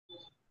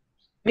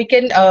we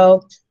can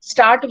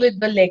start with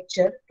the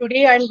lecture.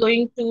 Today I'm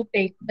going to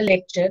take the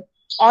lecture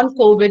on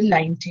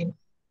COVID-19.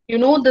 You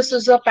know, this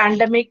is a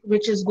pandemic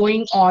which is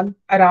going on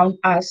around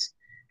us,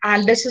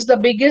 and this is the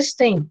biggest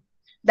thing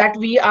that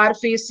we are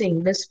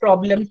facing this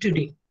problem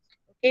today.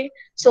 Okay,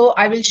 so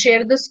I will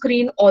share the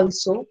screen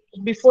also.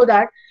 Before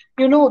that,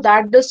 you know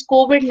that this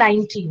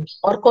COVID-19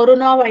 or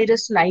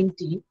coronavirus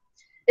 19,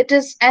 it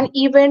is an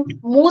event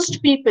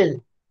most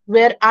people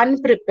were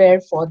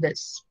unprepared for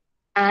this.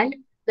 And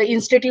the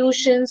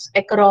institutions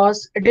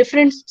across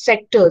different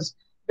sectors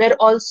were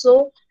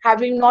also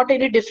having not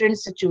any different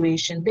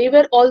situation. They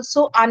were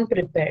also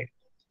unprepared.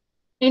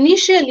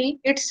 Initially,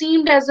 it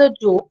seemed as a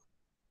joke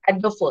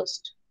at the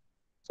first.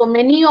 So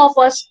many of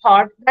us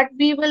thought that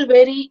we will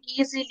very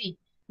easily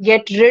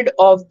get rid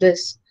of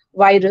this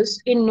virus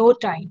in no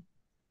time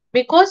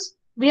because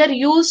we are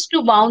used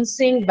to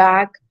bouncing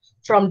back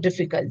from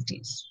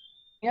difficulties.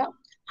 Yeah.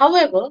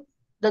 However,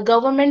 the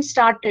government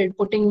started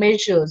putting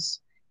measures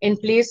in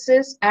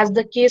places as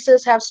the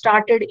cases have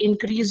started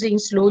increasing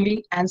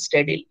slowly and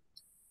steadily.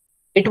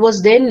 It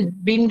was then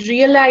been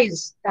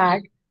realized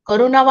that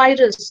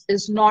coronavirus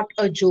is not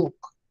a joke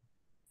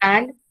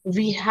and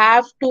we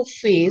have to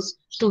face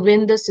to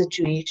win the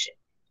situation.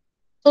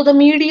 So the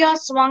media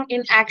swung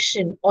in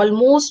action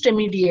almost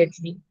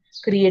immediately,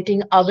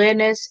 creating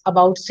awareness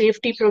about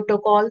safety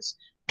protocols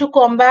to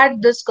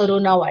combat this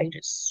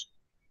coronavirus.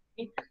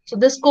 So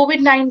this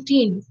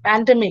COVID-19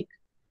 pandemic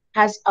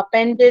has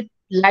upended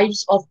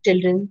lives of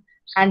children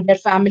and their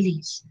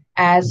families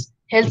as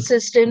health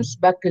systems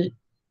buckle,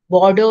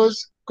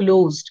 borders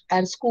closed,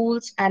 and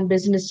schools and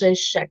businesses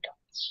shut down.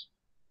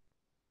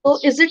 So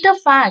is it a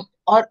fact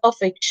or a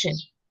fiction?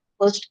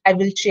 First, I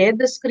will share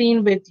the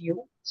screen with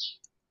you.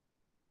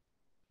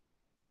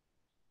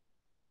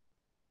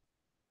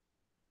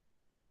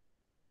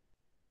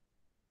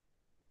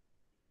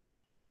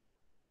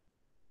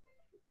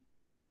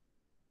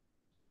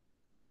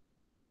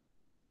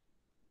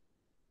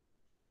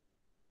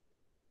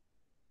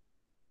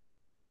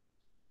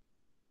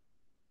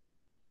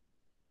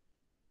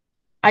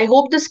 I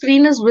hope the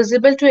screen is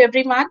visible to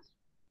everyone.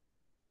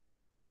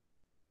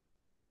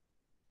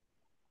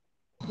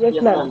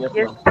 Yes, ma'am. Yes,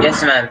 ma'am.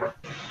 Yes, ma'am.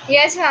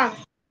 Yes, ma'am.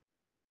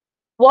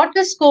 What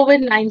is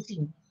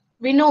COVID-19?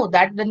 We know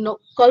that the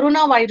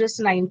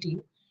coronavirus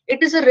 19,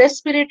 it is a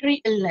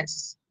respiratory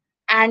illness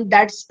and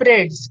that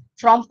spreads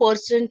from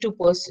person to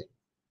person.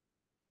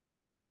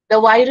 The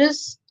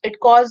virus,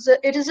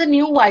 it is a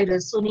new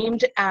virus, so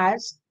named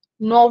as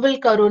novel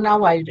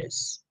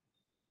coronavirus.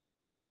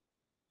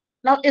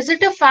 Now, is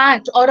it a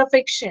fact or a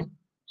fiction?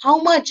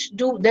 How much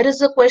do, there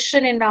is a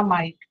question in our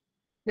mind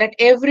that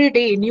every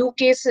day new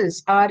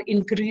cases are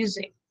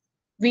increasing.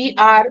 We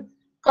are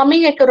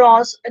coming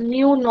across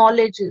new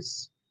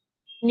knowledges,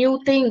 new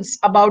things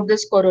about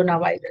this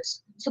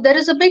coronavirus. So there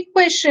is a big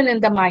question in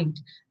the mind.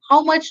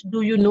 How much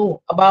do you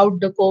know about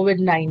the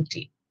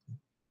COVID-19?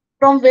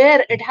 From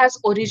where it has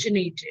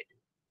originated?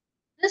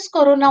 This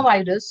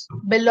coronavirus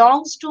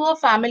belongs to a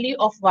family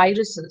of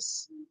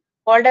viruses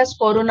called as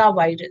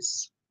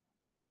coronavirus,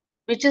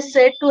 which is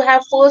said to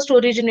have first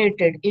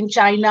originated in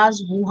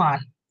China's Wuhan.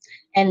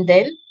 And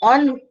then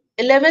on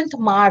 11th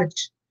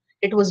March,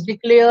 it was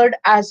declared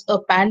as a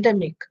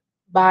pandemic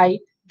by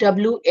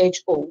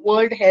WHO,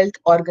 World Health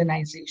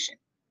Organization.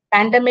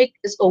 Pandemic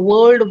is a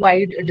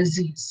worldwide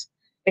disease.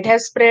 It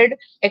has spread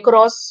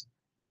across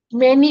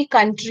many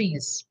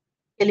countries,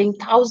 killing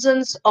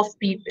thousands of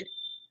people.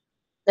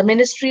 The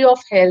Ministry of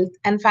Health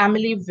and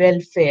Family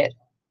Welfare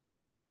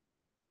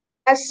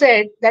has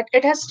said that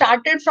it has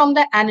started from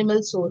the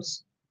animal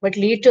source, but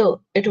later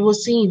it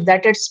was seen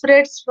that it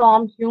spreads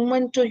from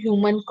human to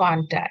human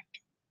contact.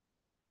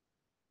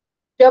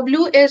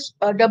 WHO says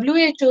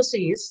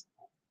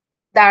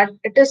that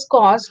it is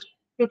caused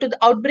due to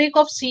the outbreak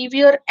of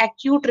severe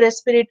acute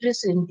respiratory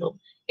syndrome.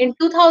 In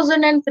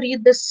 2003,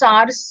 the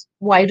SARS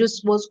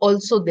virus was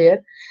also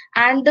there,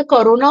 and the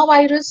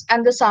coronavirus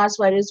and the SARS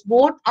virus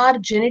both are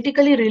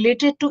genetically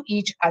related to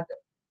each other.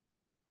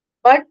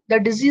 But the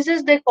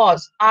diseases they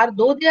cause are,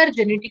 though they are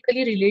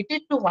genetically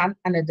related to one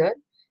another,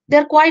 they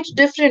are quite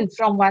different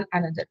from one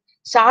another.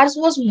 SARS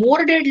was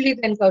more deadly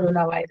than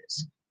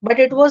coronavirus, but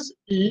it was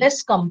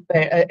less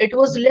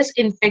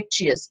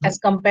infectious as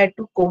compared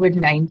to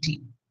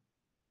COVID-19.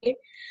 Okay?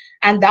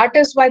 And that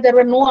is why there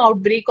were no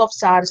outbreak of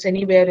SARS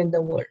anywhere in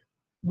the world.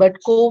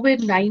 But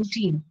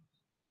COVID-19,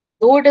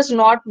 though it is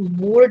not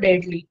more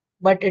deadly,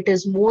 but it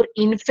is more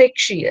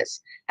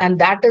infectious, and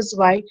that is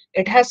why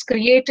it has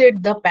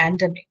created the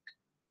pandemic.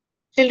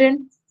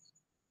 Children,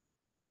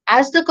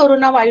 as the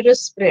coronavirus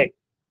spread,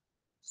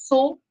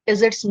 so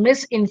is its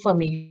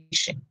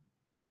misinformation.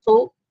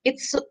 So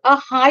it's a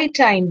high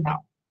time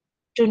now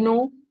to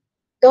know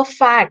the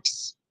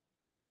facts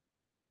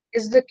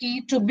is the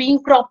key to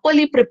being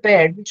properly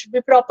prepared. We should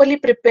be properly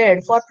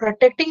prepared for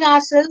protecting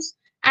ourselves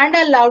and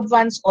our loved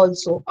ones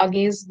also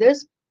against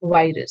this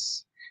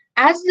virus.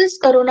 As this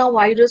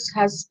coronavirus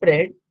has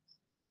spread,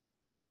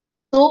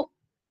 so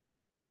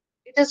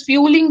it is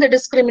fueling the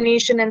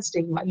discrimination and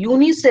stigma.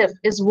 UNICEF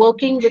is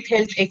working with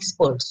health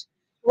experts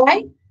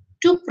Why?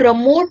 To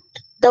promote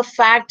the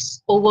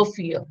facts over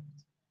fear,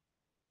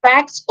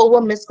 facts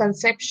over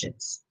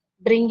misconceptions,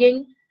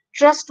 bringing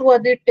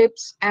trustworthy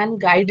tips and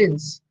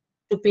guidance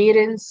to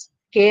parents,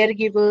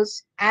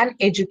 caregivers, and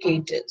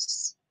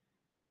educators.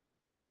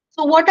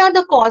 So, what are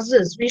the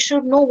causes? We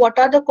should know what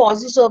are the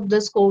causes of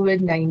this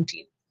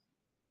COVID-19.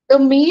 The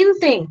main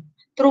thing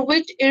through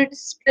which it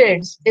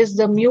spreads is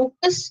the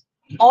mucus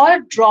or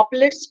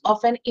droplets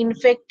of an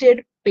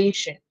infected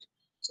patient.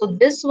 So,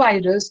 this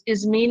virus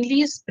is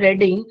mainly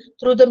spreading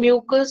through the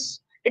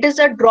mucus. It is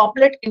a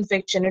droplet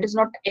infection. It is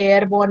not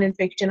airborne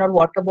infection or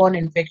waterborne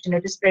infection.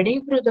 It is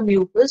spreading through the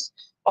mucus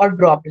or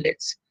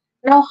droplets.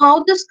 Now,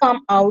 how this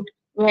come out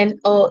when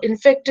a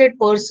infected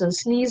person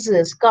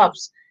sneezes,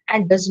 coughs,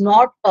 and does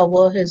not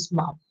cover his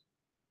mouth?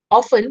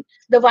 Often,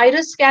 the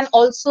virus can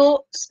also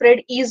spread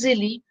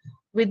easily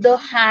with the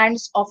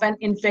hands of an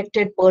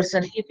infected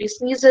person. If he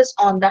sneezes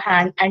on the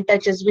hand and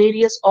touches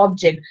various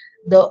objects,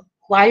 the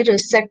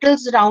virus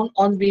settles down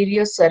on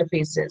various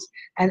surfaces.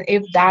 And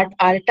if that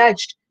are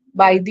touched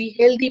by the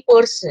healthy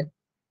person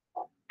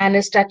and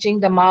is touching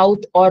the mouth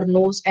or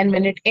nose, and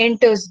when it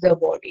enters the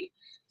body,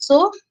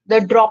 so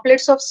the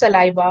droplets of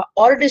saliva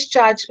or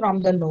discharge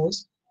from the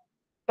nose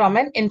from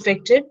an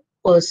infected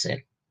person.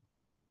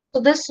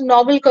 So this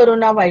novel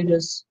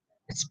coronavirus,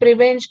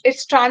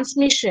 its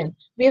transmission.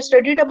 We have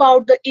studied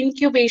about the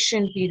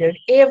incubation period.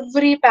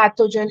 Every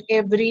pathogen,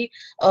 every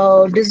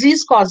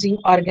disease-causing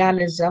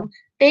organism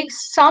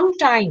takes some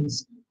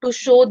times to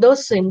show the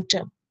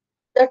symptom.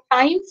 The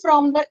time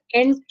from the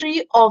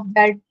entry of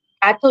that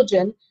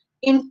pathogen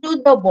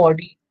into the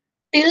body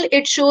till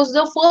it shows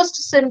the first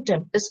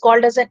symptom is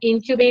called as an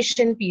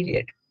incubation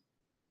period.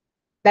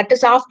 That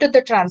is after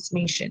the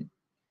transmission.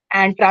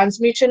 And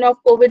transmission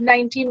of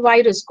COVID-19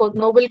 virus,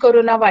 novel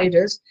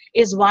coronavirus,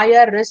 is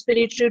via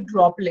respiratory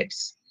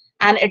droplets.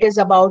 And it is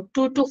about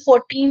 2 to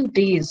 14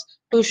 days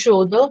to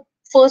show the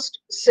first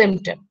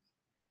symptom.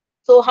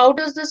 So how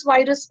does this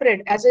virus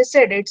spread? As I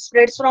said, it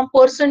spreads from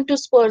person to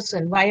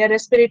person via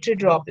respiratory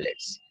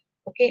droplets.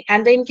 Okay,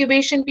 and the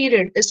incubation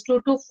period is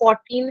 2 to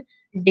 14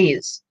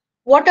 days.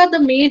 What are the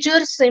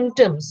major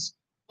symptoms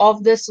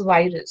of this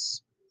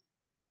virus?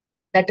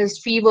 That is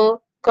fever,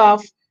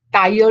 cough,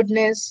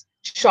 tiredness,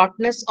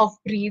 shortness of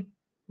breath,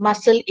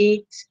 muscle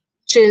aches,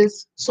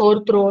 chills,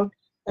 sore throat,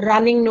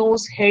 running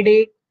nose,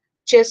 headache,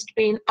 chest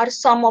pain are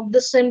some of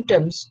the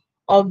symptoms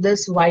of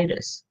this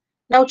virus.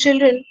 Now,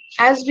 children,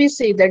 as we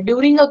say that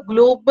during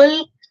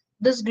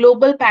this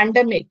global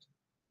pandemic,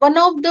 one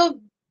of the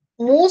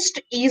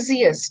most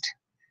easiest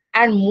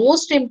and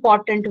most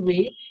important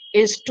way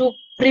is to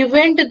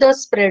prevent the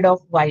spread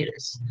of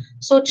virus.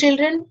 So,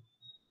 children,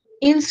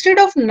 instead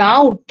of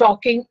now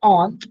talking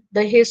on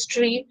the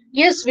history,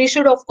 yes, we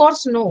should of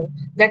course know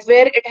that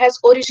where it has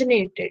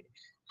originated,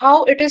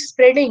 how it is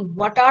spreading,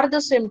 what are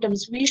the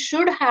symptoms. We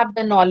should have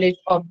the knowledge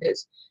of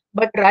this.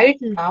 But right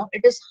now,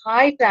 it is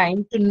high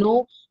time to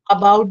know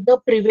about the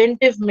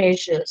preventive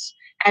measures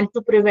and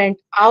to prevent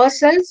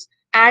ourselves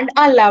and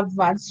our loved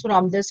ones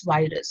from this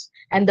virus.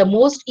 And the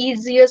most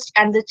easiest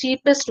and the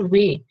cheapest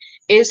way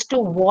is to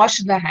wash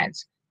the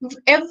hands.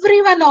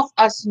 Every one of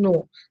us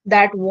know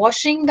that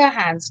washing the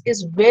hands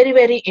is very,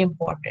 very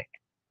important.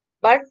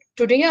 But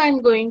today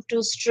I'm going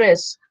to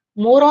stress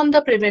more on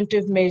the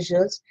preventive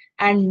measures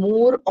and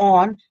more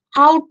on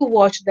how to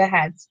wash the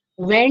hands,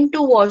 when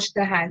to wash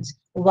the hands,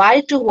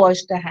 why to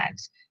wash the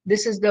hands.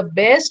 This is the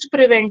best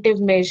preventive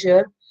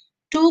measure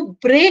to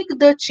break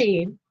the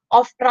chain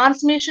of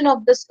transmission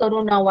of this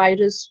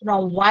coronavirus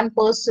from one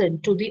person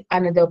to the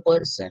another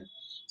person.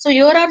 So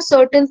here are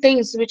certain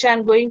things which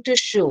I'm going to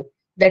show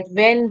that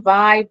when,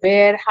 why,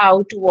 where,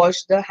 how to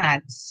wash the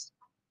hands.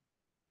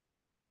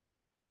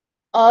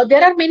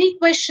 There are many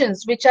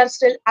questions which are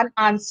still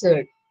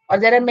unanswered, or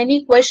there are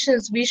many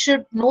questions we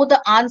should know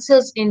the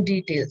answers in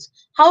details.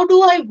 How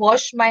do I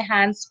wash my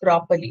hands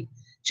properly?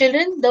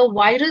 Children, the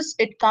virus,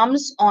 it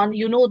comes on,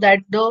 you know that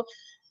the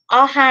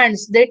our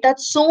hands, they touch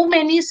so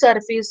many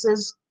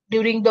surfaces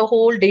during the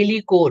whole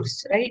daily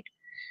course, right?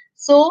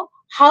 So,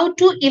 how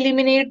to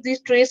eliminate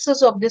these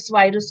traces of these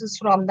viruses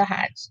from the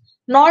hands?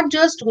 Not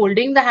just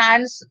holding the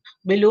hands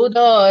below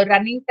the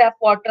running tap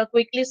water,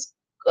 quickly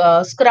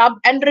scrub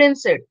and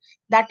rinse it.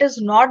 That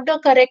is not the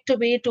correct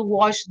way to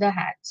wash the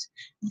hands.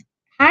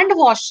 Hand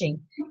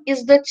washing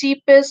is the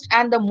cheapest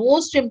and the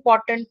most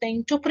important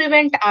thing to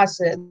prevent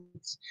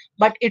ourselves,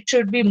 but it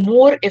should be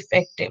more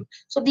effective.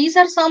 So these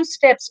are some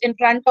steps in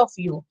front of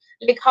you,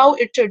 like how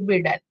it should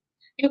be done.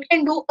 You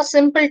can do a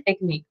simple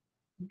technique.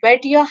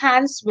 Wet your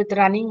hands with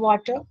running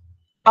water.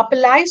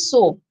 Apply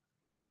soap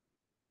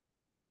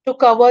to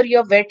cover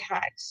your wet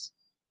hands.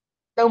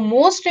 The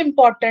most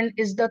important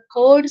is the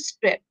third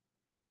step.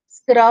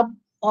 Scrub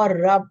or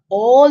rub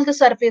all the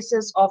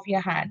surfaces of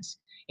your hands,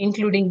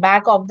 including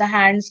back of the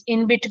hands,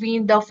 in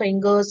between the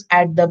fingers,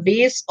 at the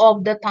base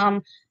of the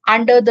thumb,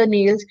 under the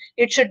nails.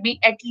 It should be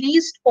at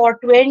least for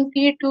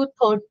 20 to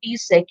 30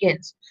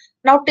 seconds.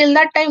 Now, till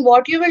that time,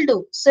 what you will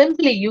do?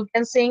 Simply, you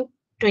can sing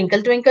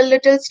Twinkle, Twinkle,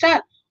 Little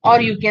Star,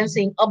 or you can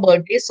sing a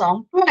birthday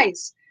song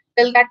twice.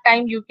 Till that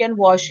time, you can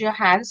wash your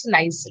hands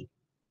nicely.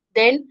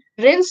 Then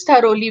rinse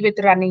thoroughly with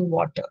running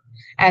water.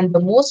 And the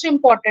most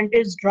important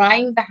is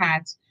drying the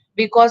hands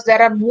because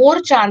there are more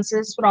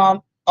chances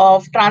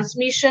of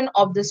transmission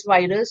of this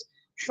virus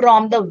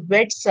from the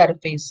wet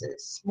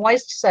surfaces,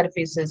 moist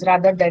surfaces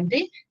rather than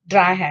the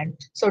dry hand.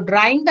 So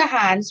drying the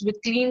hands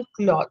with clean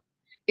cloth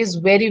is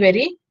very,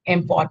 very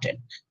important.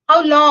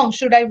 How long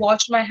should I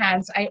wash my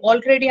hands? I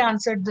already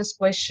answered this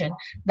question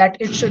that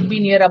it should be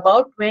near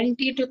about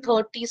 20 to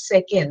 30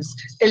 seconds.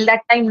 Till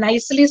that time,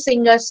 nicely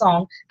sing a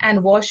song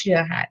and wash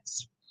your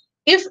hands.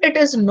 If it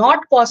is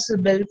not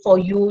possible for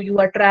you, you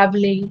are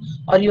traveling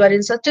or you are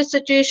in such a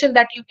situation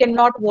that you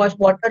cannot wash,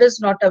 water is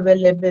not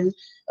available,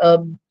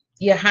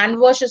 your hand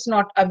wash is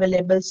not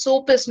available,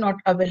 soap is not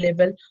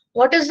available,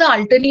 what is the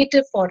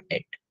alternative for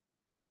it?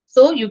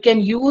 So you can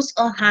use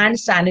a hand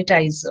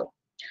sanitizer,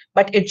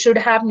 but it should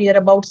have near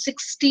about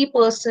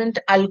 60%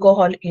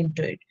 alcohol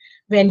into it.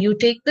 When you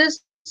take this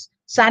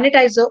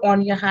sanitizer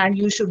on your hand,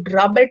 you should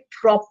rub it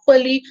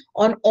properly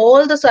on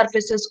all the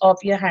surfaces of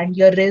your hand,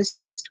 your wrist,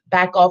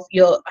 back of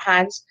your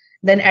hands,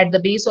 then at the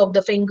base of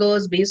the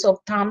fingers, base of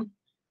thumb.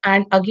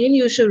 And again,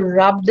 you should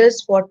rub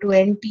this for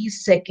 20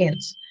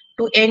 seconds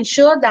to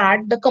ensure that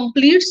the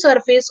complete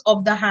surface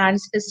of the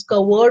hands is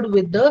covered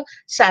with the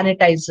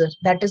sanitizer.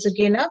 That is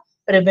again a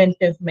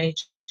preventive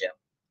measure.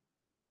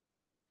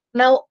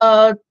 Now,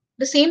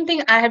 the same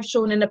thing I have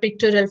shown in a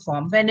pictorial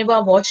form.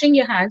 Whenever washing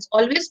your hands,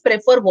 always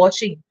prefer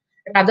washing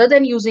rather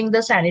than using the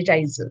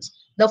sanitizers.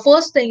 The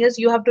first thing is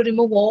you have to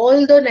remove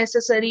all the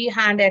necessary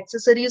hand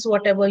accessories,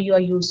 whatever you are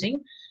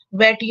using.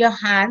 Wet your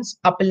hands,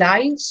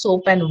 apply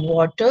soap and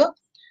water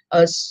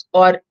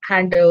or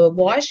hand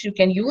wash you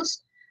can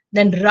use.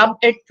 Then rub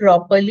it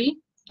properly,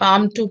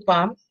 palm to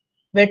palm.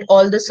 Wet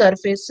all the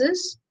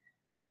surfaces,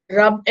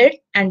 rub it,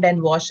 and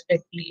then wash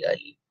it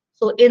clearly.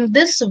 So in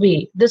this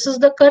way, this is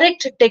the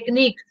correct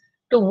technique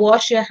to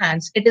wash your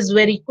hands. It is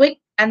very quick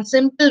and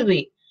simple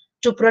way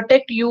to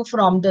protect you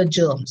from the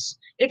germs.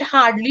 It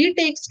hardly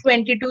takes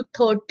 20 to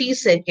 30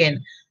 seconds.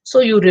 So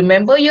you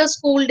remember your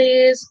school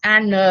days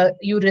and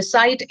you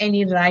recite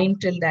any rhyme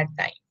till that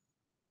time.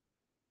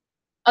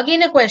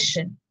 Again, a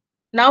question.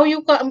 Now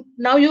you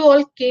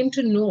all came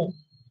to know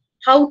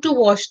how to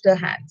wash the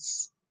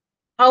hands,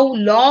 how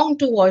long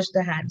to wash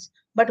the hands,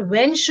 but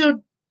when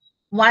should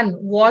one,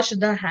 wash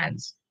the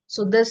hands.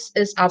 So this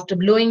is after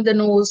blowing the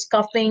nose,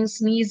 coughing,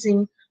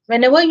 sneezing.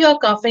 Whenever you are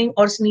coughing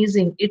or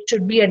sneezing, it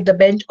should be at the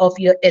bend of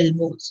your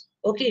elbows.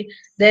 Okay,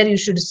 there you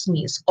should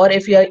sneeze. Or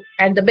if you are,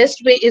 and the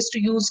best way is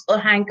to use a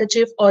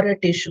handkerchief or a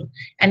tissue.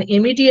 And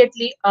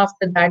immediately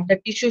after that,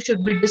 the tissue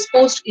should be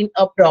disposed in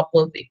a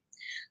proper way.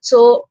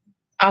 So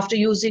after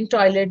using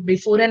toilet,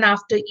 before and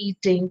after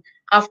eating,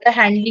 after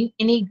handling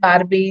any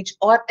garbage,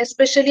 or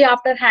especially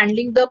after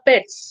handling the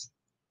pets,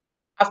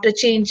 after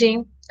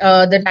changing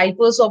the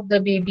diapers of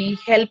the baby,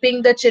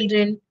 helping the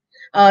children,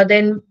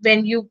 then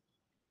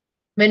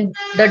when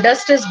the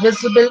dust is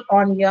visible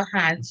on your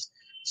hands.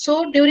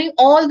 So during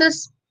all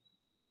these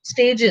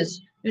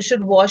stages, you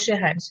should wash your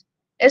hands,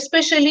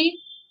 especially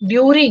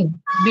during,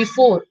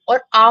 before,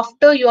 or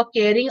after you are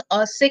caring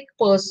a sick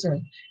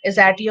person is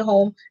at your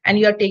home and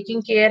you are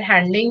taking care,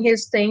 handling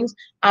his things.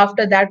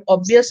 After that,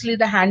 obviously,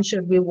 the hand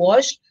should be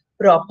washed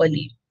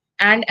properly.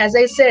 And as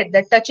I said,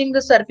 that touching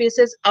the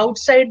surfaces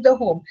outside the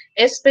home,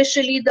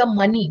 especially the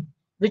money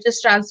which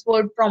is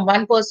transferred from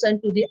one person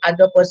to the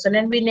other person,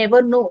 and we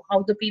never know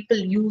how the people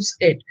use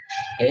it.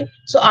 Okay,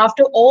 so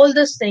after all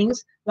these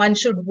things, one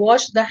should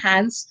wash the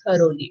hands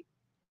thoroughly.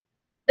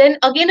 Then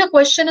again, a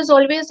question is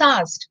always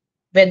asked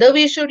whether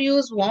we should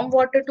use warm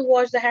water to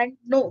wash the hand.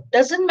 No,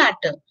 doesn't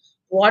matter.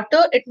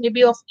 Water, it may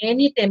be of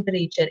any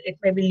temperature. It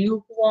may be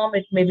lukewarm,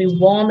 it may be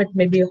warm, it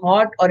may be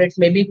hot, or it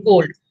may be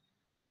cold.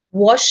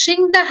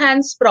 Washing the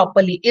hands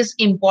properly is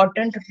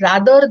important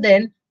rather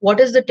than what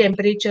is the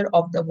temperature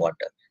of the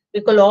water.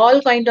 Because all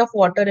kind of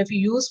water, if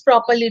you use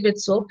properly with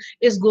soap,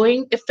 is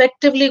going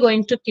effectively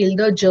going to kill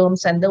the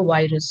germs and the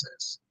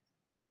viruses.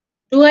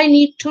 Do I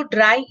need to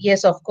dry?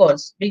 Yes, of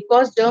course,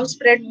 because germs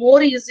spread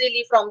more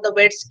easily from the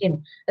wet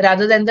skin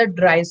rather than the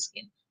dry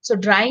skin. So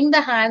drying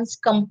the hands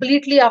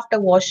completely after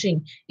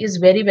washing is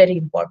very, very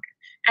important.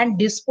 And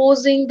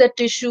disposing the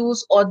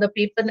tissues or the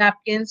paper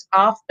napkins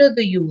after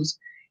the use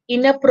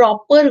in a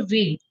proper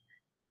way,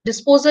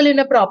 disposal in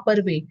a proper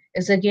way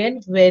is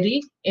again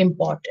very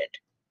important.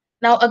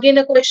 Now, again,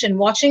 a question,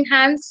 washing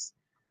hands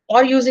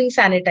or using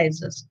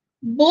sanitizers.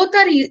 Both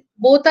are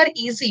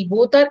easy,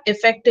 both are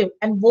effective,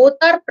 and both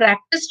are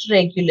practiced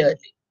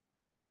regularly.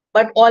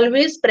 But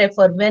always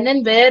prefer when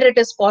and where it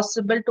is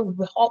possible to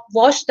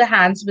wash the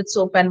hands with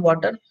soap and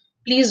water.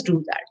 Please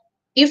do that.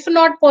 If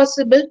not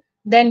possible,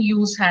 then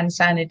use hand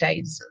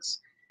sanitizers,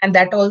 and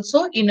that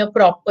also in a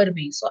proper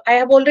way. So I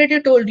have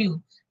already told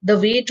you the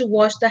way to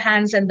wash the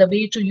hands and the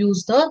way to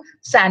use the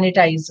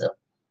sanitizer.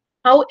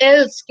 How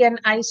else can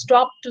I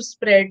stop to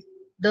spread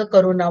the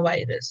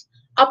coronavirus?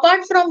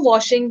 Apart from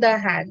washing the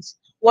hands,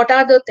 what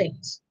are the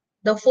things?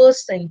 The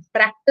first thing,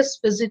 practice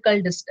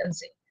physical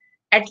distancing,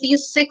 at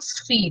least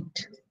 6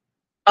 feet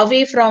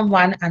away from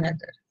one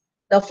another.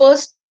 The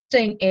first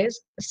thing is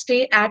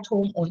stay at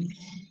home only.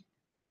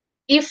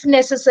 If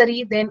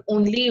necessary, then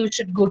only you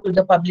should go to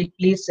the public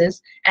places,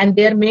 and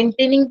there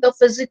maintaining the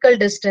physical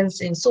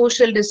distancing,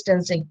 social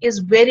distancing is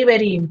very,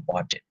 very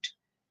important.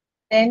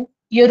 Then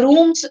your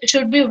rooms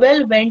should be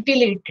well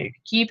ventilated.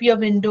 Keep your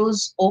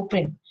windows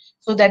open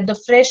so that the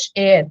fresh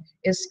air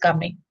is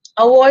coming.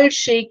 Avoid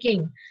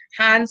shaking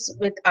hands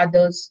with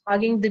others,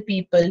 hugging the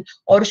people,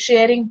 or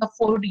sharing the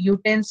food,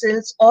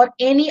 utensils, or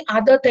any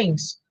other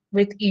things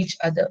with each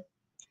other.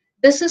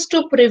 This is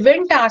to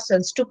prevent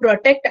ourselves, to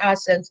protect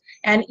ourselves,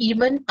 and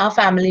even our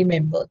family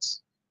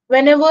members.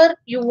 Whenever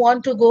you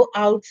want to go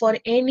out for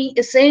any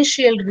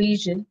essential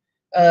reason,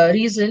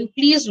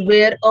 please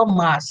wear a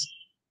mask,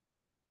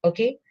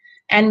 okay,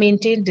 and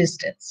maintain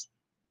distance.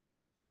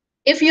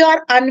 If you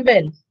are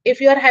unwell,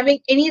 if you are having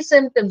any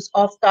symptoms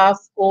of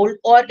cough, cold,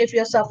 or if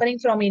you are suffering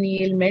from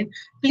any ailment,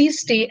 please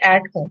stay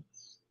at home.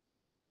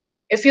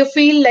 If you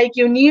feel like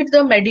you need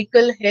the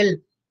medical help,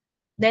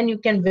 then you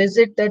can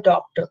visit the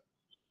doctor.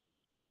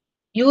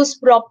 Use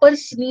proper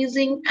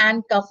sneezing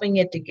and coughing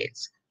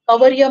etiquettes.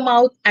 Cover your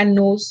mouth and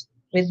nose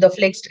with the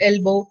flexed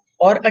elbow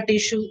or a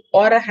tissue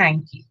or a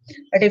hanky.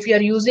 But if you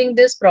are using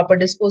this, proper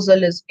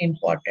disposal is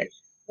important.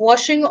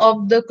 Washing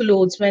of the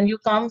clothes when you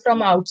come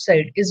from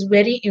outside is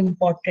very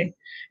important.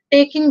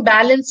 Taking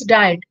balanced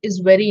diet is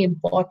very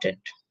important.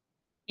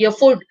 Your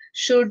food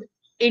should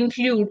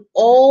include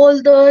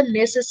all the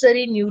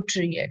necessary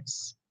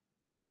nutrients.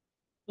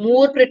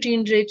 More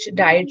protein rich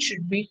diet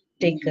should be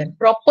taken.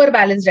 Proper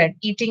balanced diet,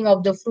 eating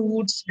of the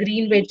fruits,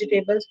 green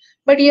vegetables.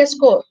 But yes,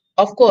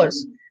 of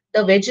course,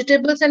 the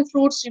vegetables and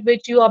fruits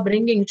which you are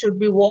bringing should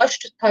be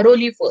washed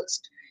thoroughly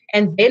first,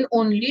 and then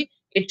only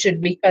it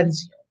should be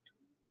consumed.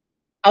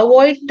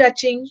 Avoid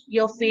touching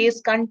your face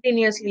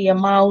continuously, your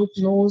mouth,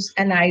 nose,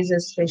 and eyes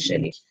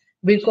especially,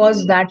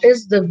 because that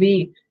is the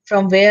way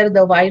from where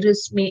the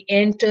virus may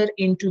enter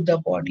into the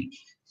body.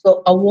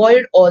 So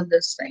avoid all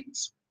these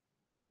things.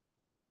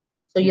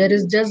 So here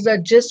is just the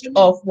gist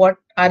of what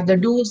are the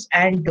do's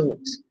and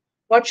don'ts.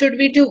 What should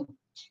we do?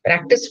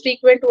 Practice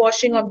frequent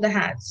washing of the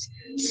hands.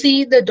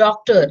 See the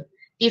doctor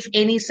if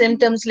any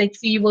symptoms like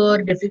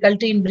fever,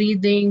 difficulty in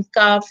breathing,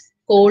 cough,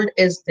 cold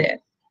is there.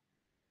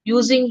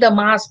 Using the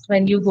mask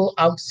when you go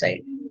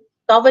outside.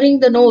 Covering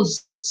the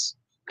nose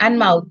and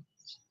mouth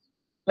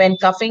when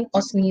coughing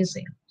or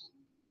sneezing.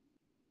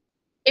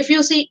 If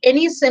you see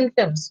any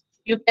symptoms,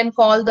 you can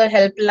call the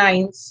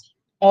helplines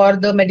or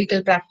the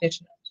medical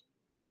practitioner.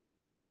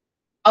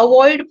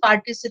 Avoid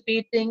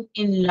participating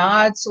in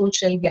large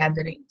social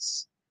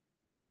gatherings.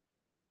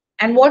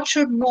 And what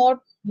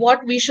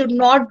we should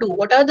not do,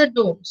 what are the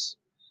don'ts?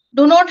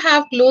 Do not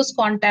have close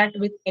contact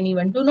with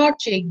anyone. Do not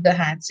shake the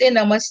hand. Say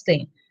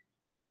namaste.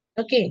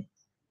 Okay.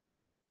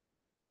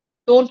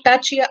 Don't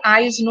touch your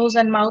eyes, nose,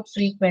 and mouth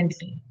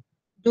frequently.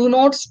 Do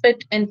not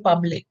spit in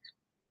public.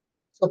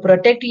 So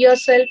protect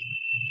yourself,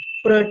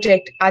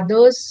 protect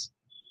others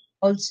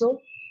also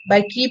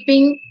by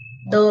keeping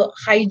the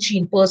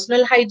hygiene,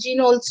 personal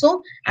hygiene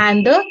also,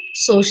 and the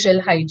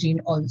social hygiene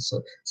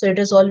also. So it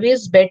is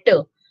always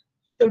better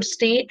to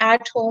stay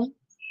at home.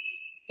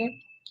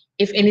 Okay?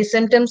 If any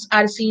symptoms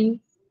are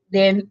seen,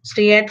 then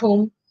stay at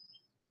home.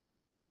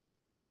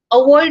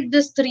 Avoid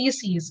this three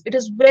C's. It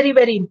is very,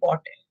 very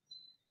important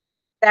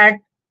that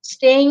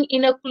staying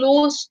in a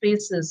closed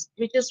spaces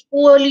which is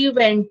poorly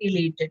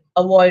ventilated,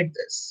 avoid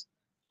this.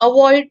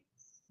 Avoid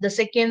the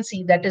second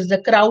C, that is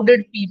the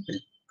crowded people,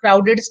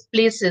 crowded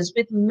places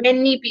with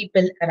many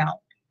people around.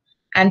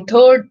 And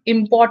third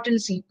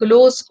important C,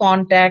 close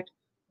contact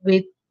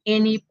with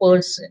any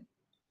person.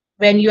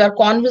 When you are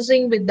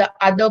conversing with the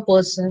other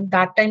person,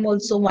 that time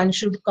also one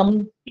should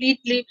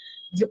compulsorily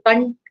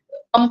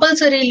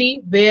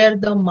wear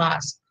the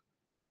mask.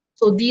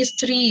 So these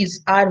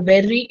threes are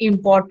very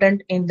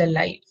important in the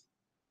life.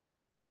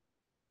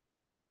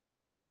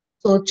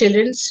 So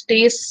children,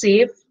 stay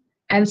safe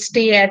and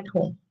stay at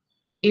home.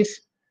 If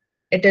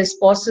it is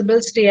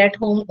possible, stay at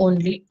home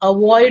only.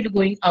 Avoid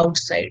going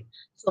outside.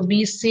 So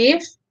be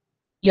safe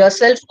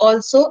yourself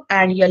also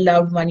and your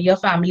loved one, your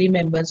family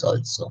members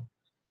also.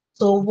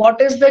 So what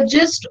is the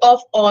gist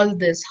of all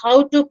this?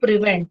 How to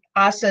prevent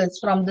ourselves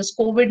from this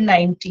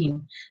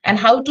COVID-19 and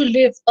how to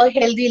live a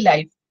healthy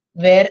life?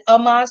 Wear a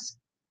mask,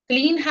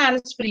 clean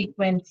hands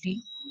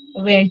frequently,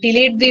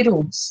 ventilate the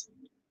rooms,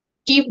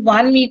 keep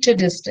 1 meter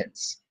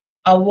distance,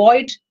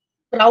 avoid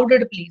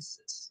crowded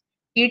places,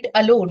 eat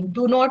alone,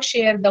 do not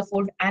share the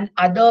food and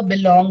other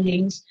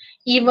belongings,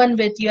 even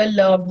with your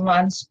loved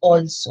ones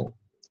also.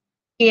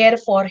 Care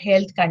for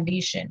health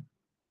condition.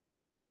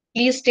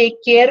 Please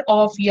take care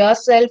of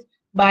yourself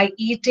by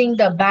eating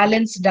the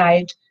balanced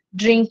diet,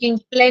 drinking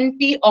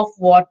plenty of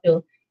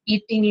water,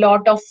 eating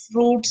lot of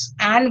fruits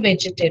and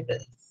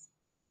vegetables.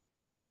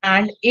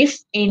 And if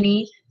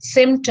any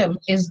symptom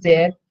is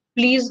there,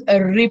 please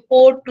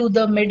report to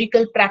the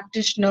medical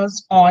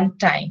practitioners on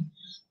time.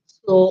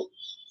 So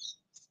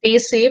stay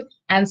safe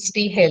and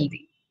stay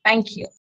healthy. Thank you.